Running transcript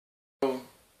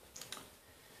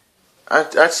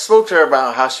I spoke to her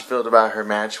about how she felt about her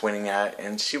match winning at,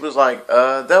 and she was like,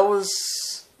 that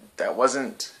was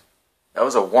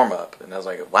a warm-up. And I was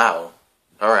like, wow,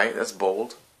 alright, that's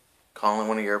bold. Calling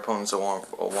one of your opponents a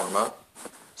warm-up.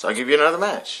 So I'll give you another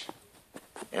match.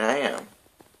 And I am.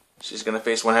 She's going to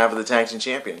face one half of the tag team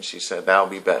champion. She said that'll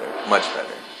be better, much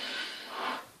better.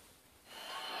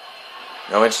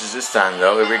 No inches this time,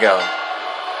 though. Here we go.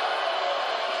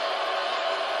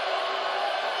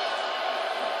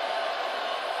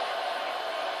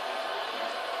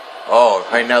 Oh,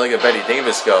 right now look at Betty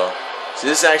Davis go. So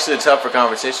this is actually a tougher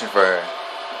competition for her.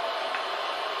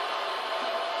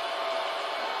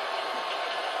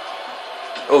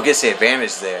 Oh, gets the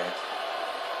advantage there.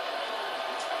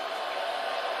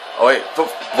 Oh wait,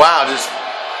 wow, just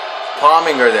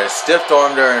palming her there.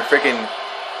 Stiff-armed her and freaking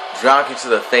dropping to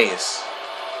the face.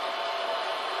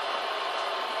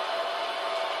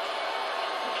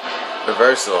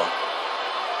 Reversal.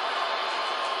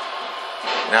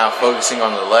 Now focusing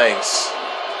on the legs.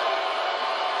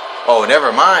 Oh,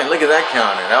 never mind. Look at that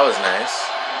counter. That was nice.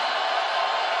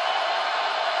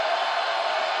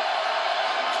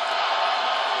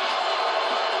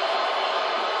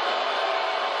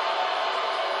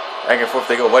 Back and forth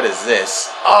they go. What is this?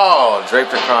 Oh,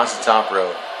 draped across the top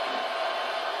rope.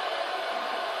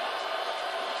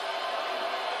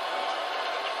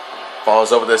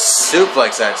 Falls over the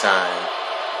suplex that time.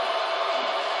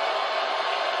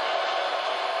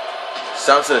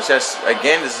 Stomp to the chest.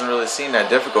 Again, doesn't really seem that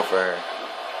difficult for her.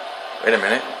 Wait a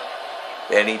minute.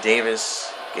 Betty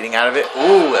Davis getting out of it.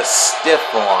 Ooh, a stiff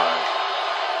forearm.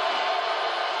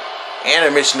 And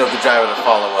a mission of the driver to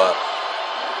follow up.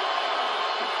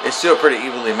 It's still pretty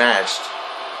evenly matched.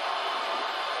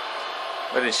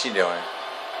 What is she doing?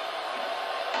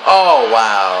 Oh,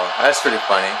 wow. That's pretty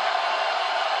funny.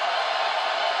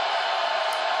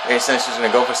 Makes sense she's going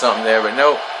to go for something there, but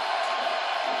nope.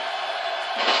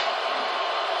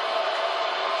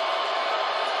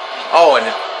 Oh, an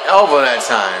elbow that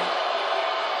time.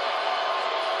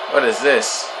 What is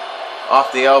this?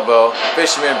 Off the elbow.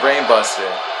 Fisherman brainbuster.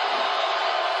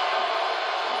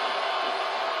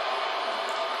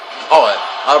 Oh, an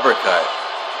uppercut.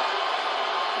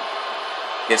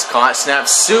 Gets caught. Snap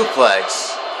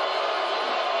suplex.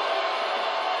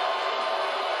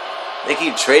 They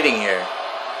keep trading here.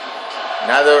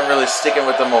 Neither of them really sticking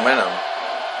with the momentum.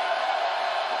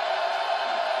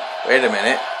 Wait a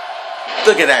minute.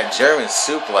 Look at that German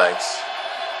suplex.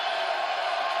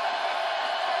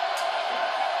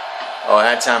 Oh,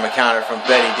 that time a counter from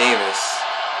Betty Davis.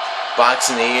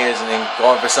 Boxing the ears and then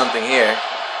going for something here.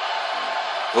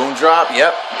 Boom drop.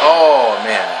 Yep. Oh,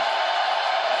 man.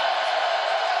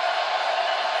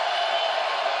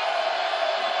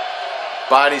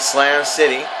 Body slam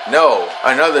city. No.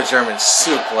 Another German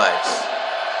suplex.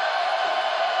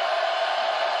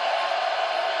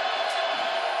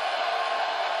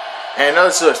 And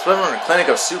another experimental clinic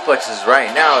of suplexes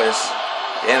right now is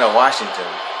Anna Washington.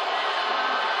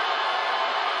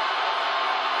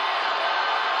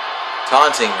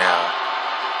 Taunting now.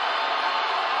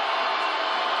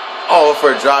 Oh,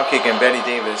 for a drop kick, and Betty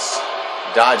Davis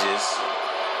dodges.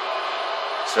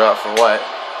 So out for what?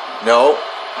 No.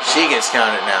 She gets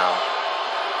counted now.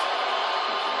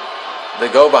 The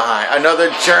go behind.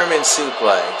 Another German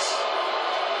suplex.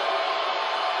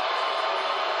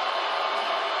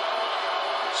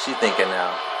 She thinking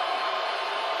now.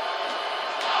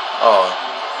 Oh.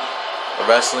 A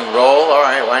wrestling roll?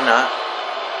 Alright, why not?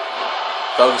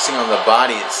 Focusing on the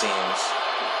body, it seems.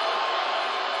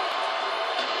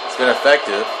 It's been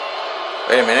effective.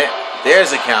 Wait a minute.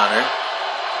 There's a counter.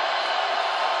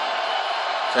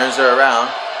 Turns her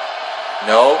around.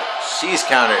 No. She's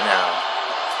countered now.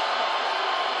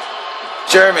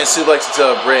 German suplex into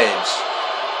a bridge.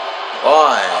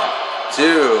 1, 2.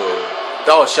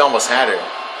 Oh, she almost had her.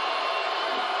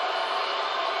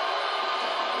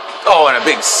 Oh, and a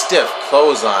big stiff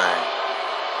clothesline.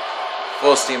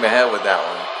 Full steam ahead with that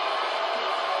one.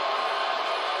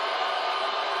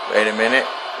 Wait a minute.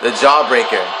 The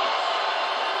jawbreaker.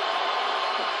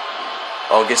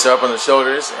 Oh, gets her up on the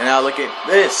shoulders. And now look at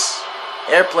this.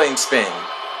 Airplane spin.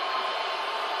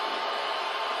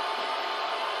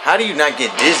 How do you not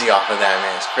get dizzy off of that,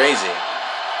 man? It's crazy.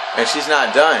 And she's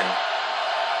not done.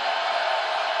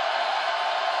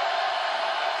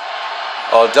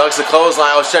 Oh, ducks the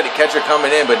clothesline. Oh, tried to catch her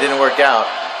coming in, but didn't work out.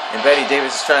 And Betty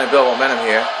Davis is trying to build momentum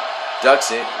here.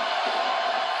 Ducks it.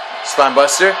 Spine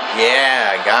buster?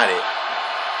 Yeah, got it.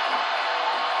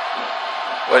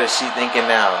 What is she thinking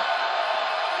now?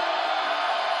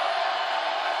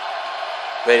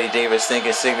 Betty Davis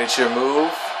thinking signature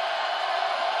move.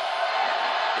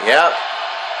 Yep.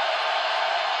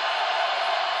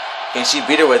 Can she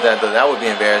beat her with that, though? That would be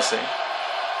embarrassing.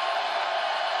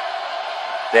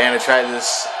 Diana tried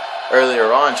this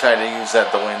earlier on, tried to use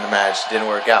that to win the match. Didn't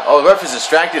work out. Oh, the ref is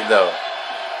distracted, though.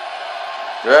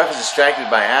 The ref is distracted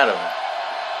by Adam.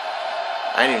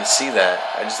 I didn't even see that.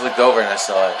 I just looked over and I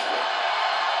saw it.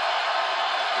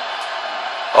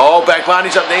 Oh, back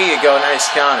body drop. There you go. Nice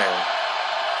counter.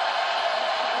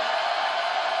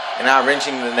 And now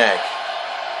wrenching the neck.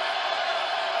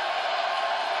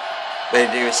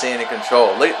 They were staying in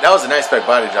control. That was a nice back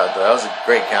body drop, though. That was a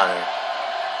great counter.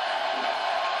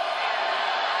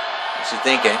 What's she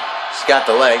thinking? She's got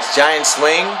the legs. Giant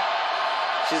swing.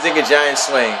 She's thinking giant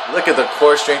swing. Look at the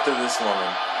core strength of this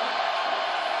woman.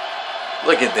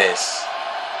 Look at this.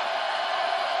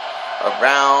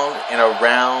 Around and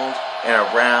around and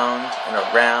around and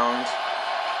around.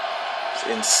 It's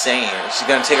insane. She's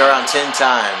going to take her around 10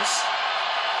 times.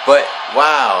 But,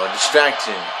 wow,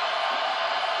 distraction.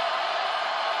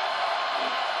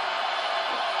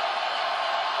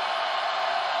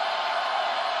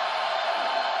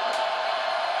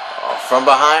 From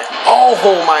behind. Oh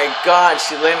my God,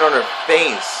 she landed on her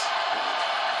face.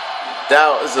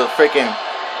 That was a freaking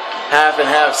half and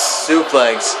half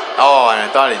suplex. Oh, and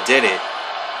I thought it did it.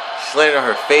 She landed on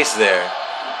her face there.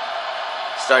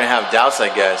 Starting to have doubts, I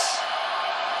guess.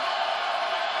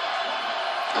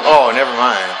 Oh, never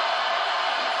mind.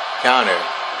 Counter.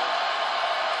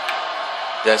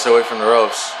 That's away from the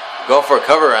ropes. Going for a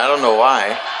cover, I don't know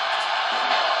why.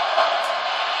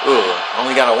 Ooh,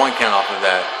 only got a 1 count off of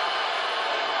that.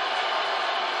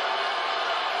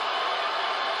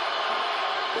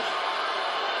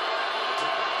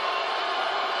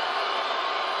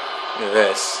 Look at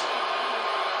this.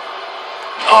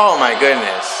 Oh my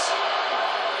goodness.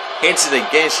 Hits it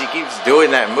again. She keeps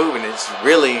doing that move and it's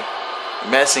really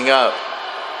messing up.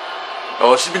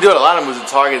 Oh, she's been doing a lot of moves to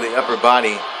target the upper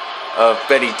body of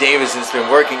Betty Davis, and it's been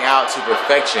working out to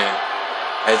perfection,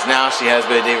 as now she has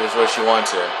Betty Davis where she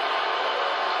wants her.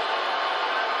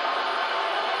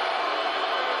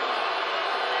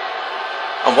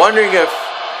 I'm wondering if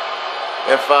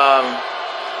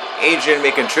Adrian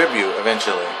may contribute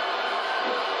eventually.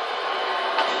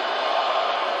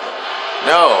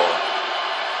 No.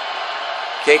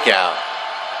 Kick out.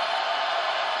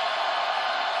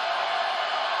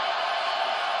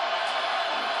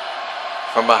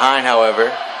 From behind,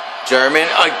 however, German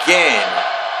again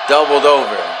doubled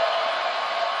over.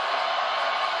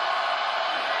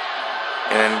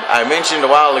 And I mentioned a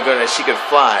while ago that she could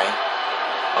fly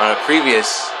on a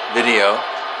previous video.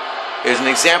 Here's an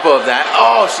example of that.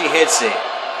 Oh, she hits it.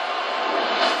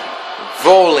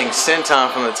 Rolling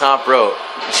senton from the top rope.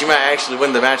 She might actually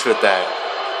win the match with that.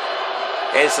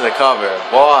 Into the cover.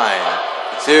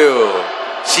 1, 2.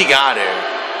 She got her.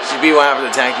 She beat one of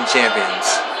the tag team champions.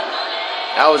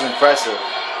 That was impressive.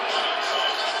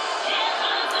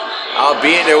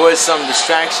 Albeit there was some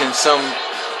distraction, some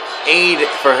aid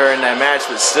for her in that match,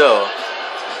 but still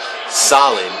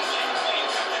solid.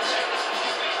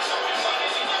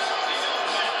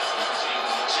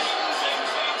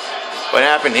 What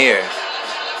happened here?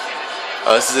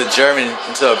 Oh, this is a German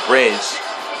into a bridge.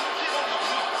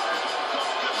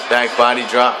 Back body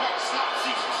drop.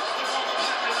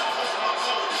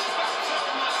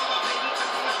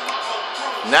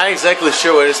 Not exactly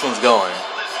sure where this one's going.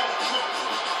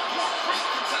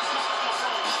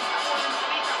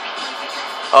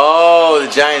 Oh,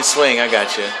 the giant swing. I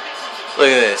got you. Look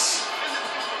at this.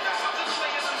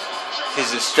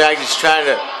 He's distracted. He's trying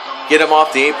to get him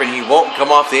off the apron. He won't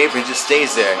come off the apron. He just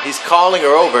stays there. He's calling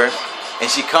her over. And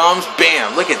she comes.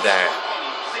 Bam. Look at that.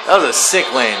 That was a sick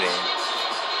landing.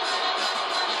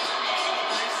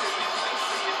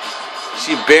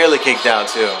 She barely kicked out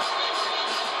too.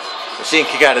 But she didn't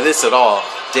kick out of this at all.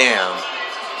 Damn.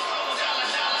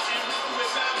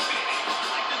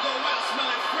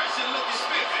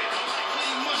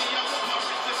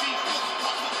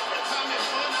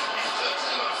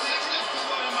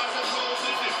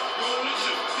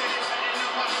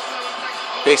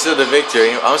 Picks up the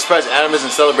victory. I'm surprised Adam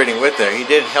isn't celebrating with her. He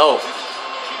did help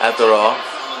after all.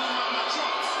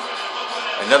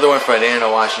 Another one for Diana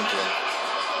Washington.